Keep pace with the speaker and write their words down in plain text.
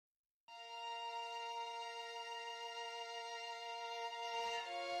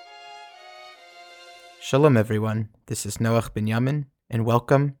Shalom everyone, this is Noach Binyamin, and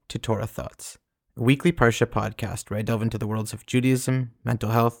welcome to Torah Thoughts, a weekly Parsha podcast where I delve into the worlds of Judaism,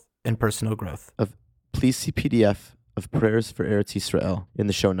 mental health, and personal growth. Please see PDF of Prayers for Eretz Yisrael in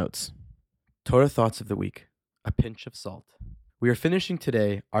the show notes. Torah Thoughts of the Week, a pinch of salt. We are finishing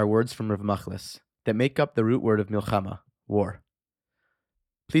today our words from Rav Machlis that make up the root word of Milchama, war.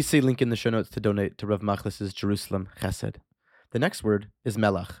 Please see link in the show notes to donate to Rav Machlis' Jerusalem Chesed. The next word is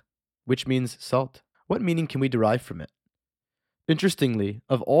Melach, which means salt. What meaning can we derive from it? Interestingly,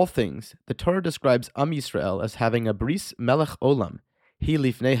 of all things, the Torah describes Am Yisrael as having a bris melech olam, hi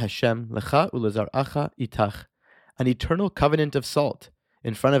lifnei Hashem lecha ulezaracha itach, an eternal covenant of salt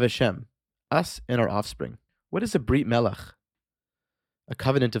in front of Hashem, us and our offspring. What is a brit melech? A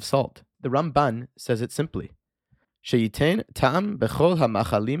covenant of salt. The Ramban says it simply. Sheyitain ta'am bechol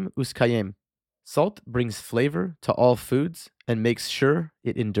ha'machalim uskayem. Salt brings flavor to all foods and makes sure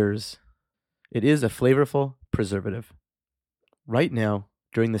it endures. It is a flavorful preservative. Right now,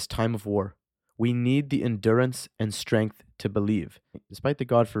 during this time of war, we need the endurance and strength to believe, despite the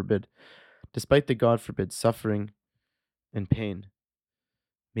God forbid suffering and pain.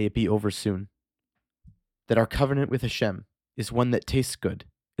 May it be over soon. That our covenant with Hashem is one that tastes good,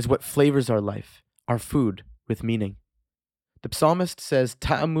 is what flavors our life, our food with meaning. The psalmist says,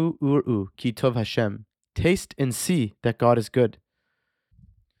 Ta'amu ur'u ki tov Hashem. Taste and see that God is good.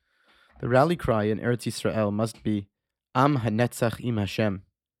 The rally cry in Eretz Yisrael must be Am hanetzach im Hashem,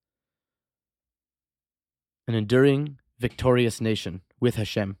 an enduring, victorious nation with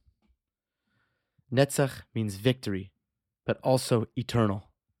Hashem. Netzach means victory, but also eternal.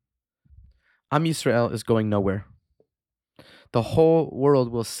 Am Yisrael is going nowhere. The whole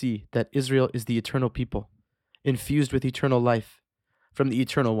world will see that Israel is the eternal people, infused with eternal life from the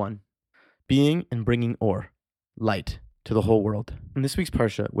Eternal One, being and bringing or, light, to the whole world. In this week's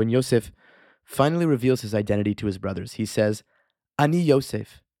Parsha, when Yosef finally reveals his identity to his brothers, he says, Ani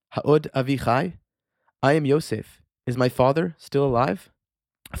Yosef, ha'od avi chai? I am Yosef. Is my father still alive?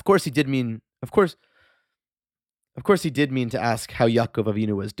 Of course he did mean to ask how Yaakov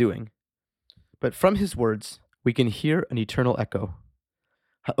Avinu was doing. But from his words, we can hear an eternal echo.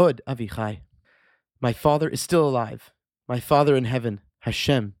 Ha'od avi chai. My father is still alive. My father in heaven,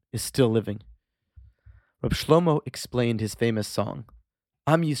 Hashem, is still living. Reb Shlomo explained his famous song,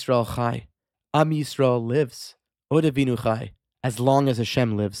 Am Yisrael Chai, Am Yisrael lives, Od Avinu Chai, as long as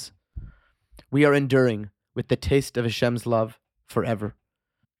Hashem lives. We are enduring with the taste of Hashem's love forever.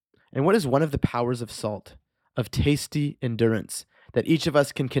 And what is one of the powers of salt, of tasty endurance, that each of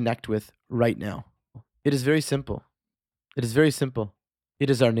us can connect with right now? It is very simple. It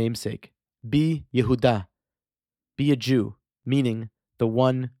is our namesake. Be Yehuda. Be a Jew, meaning the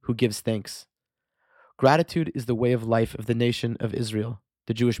one who gives thanks. Gratitude is the way of life of the nation of Israel,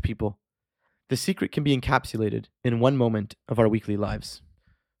 the Jewish people. The secret can be encapsulated in one moment of our weekly lives.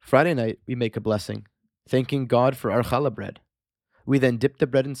 Friday night, we make a blessing, thanking God for our challah bread. We then dip the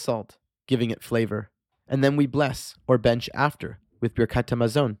bread in salt, giving it flavor, and then we bless or bench after with Birkat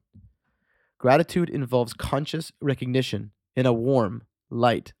HaMazon. Gratitude involves conscious recognition in a warm,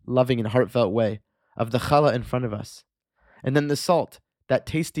 light, loving, and heartfelt way of the challah in front of us. And then the salt, that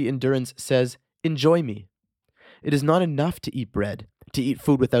tasty endurance, says, enjoy me. It is not enough to eat bread, to eat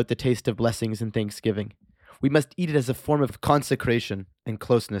food without the taste of blessings and thanksgiving. We must eat it as a form of consecration and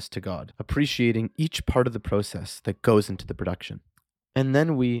closeness to God, appreciating each part of the process that goes into the production. And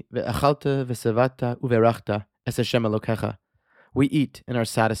then we, ve'achalta ve'sevata uverachta es Hashem Elokecha, we eat and are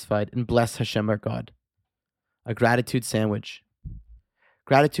satisfied and bless Hashem our God. A gratitude sandwich.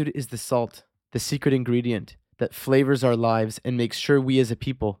 Gratitude is the salt, the secret ingredient that flavors our lives and makes sure we as a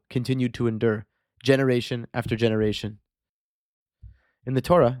people continue to endure, generation after generation. In the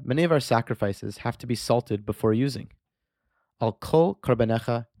Torah, many of our sacrifices have to be salted before using. Al kol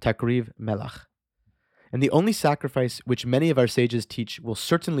karbanecha takriv melach. And the only sacrifice which many of our sages teach will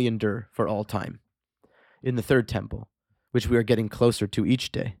certainly endure for all time. In the third temple, which we are getting closer to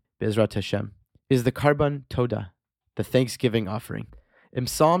each day, Be'ezrat Hashem, is the karban toda, the thanksgiving offering. In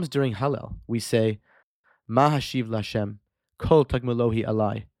Psalms during Hallel, we say, Ma hashiv l'Hashem, kol tagmulohi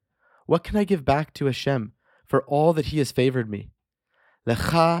alai. What can I give back to Hashem for all that He has favored me?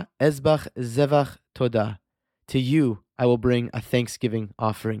 Lecha ezbach zevach toda. To you I will bring a thanksgiving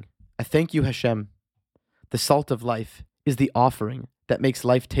offering. I thank you, Hashem. The salt of life is the offering that makes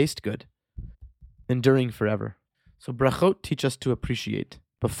life taste good, enduring forever. So brachot teach us to appreciate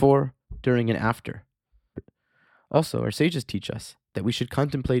before, during, and after. Also, our sages teach us that we should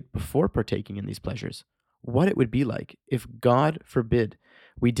contemplate before partaking in these pleasures what it would be like if, God forbid,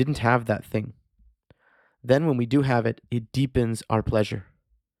 we didn't have that thing. Then when we do have it, it deepens our pleasure.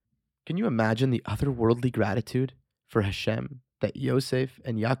 Can you imagine the otherworldly gratitude for Hashem that Yosef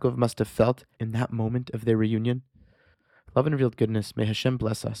and Yaakov must have felt in that moment of their reunion? Love and revealed goodness, may Hashem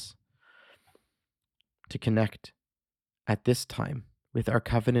bless us to connect at this time with our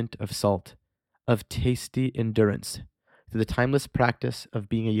covenant of salt, of tasty endurance, through the timeless practice of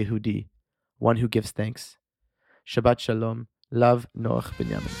being a Yehudi, one who gives thanks. Shabbat Shalom, love, Noach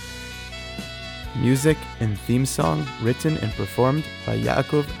Binyamin. Music and theme song written and performed by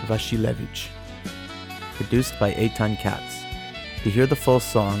Yaakov Vashilevich. Produced by Eitan Katz. To hear the full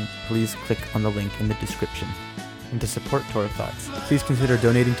song, please click on the link in the description. And to support Torah Thoughts, please consider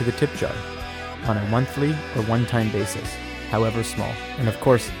donating to the tip jar on a monthly or one-time basis, however small. And of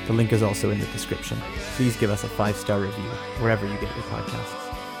course, the link is also in the description. Please give us a 5-star review wherever you get your podcasts.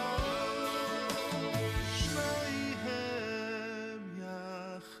 Shmeihem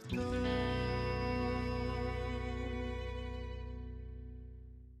Yachdo.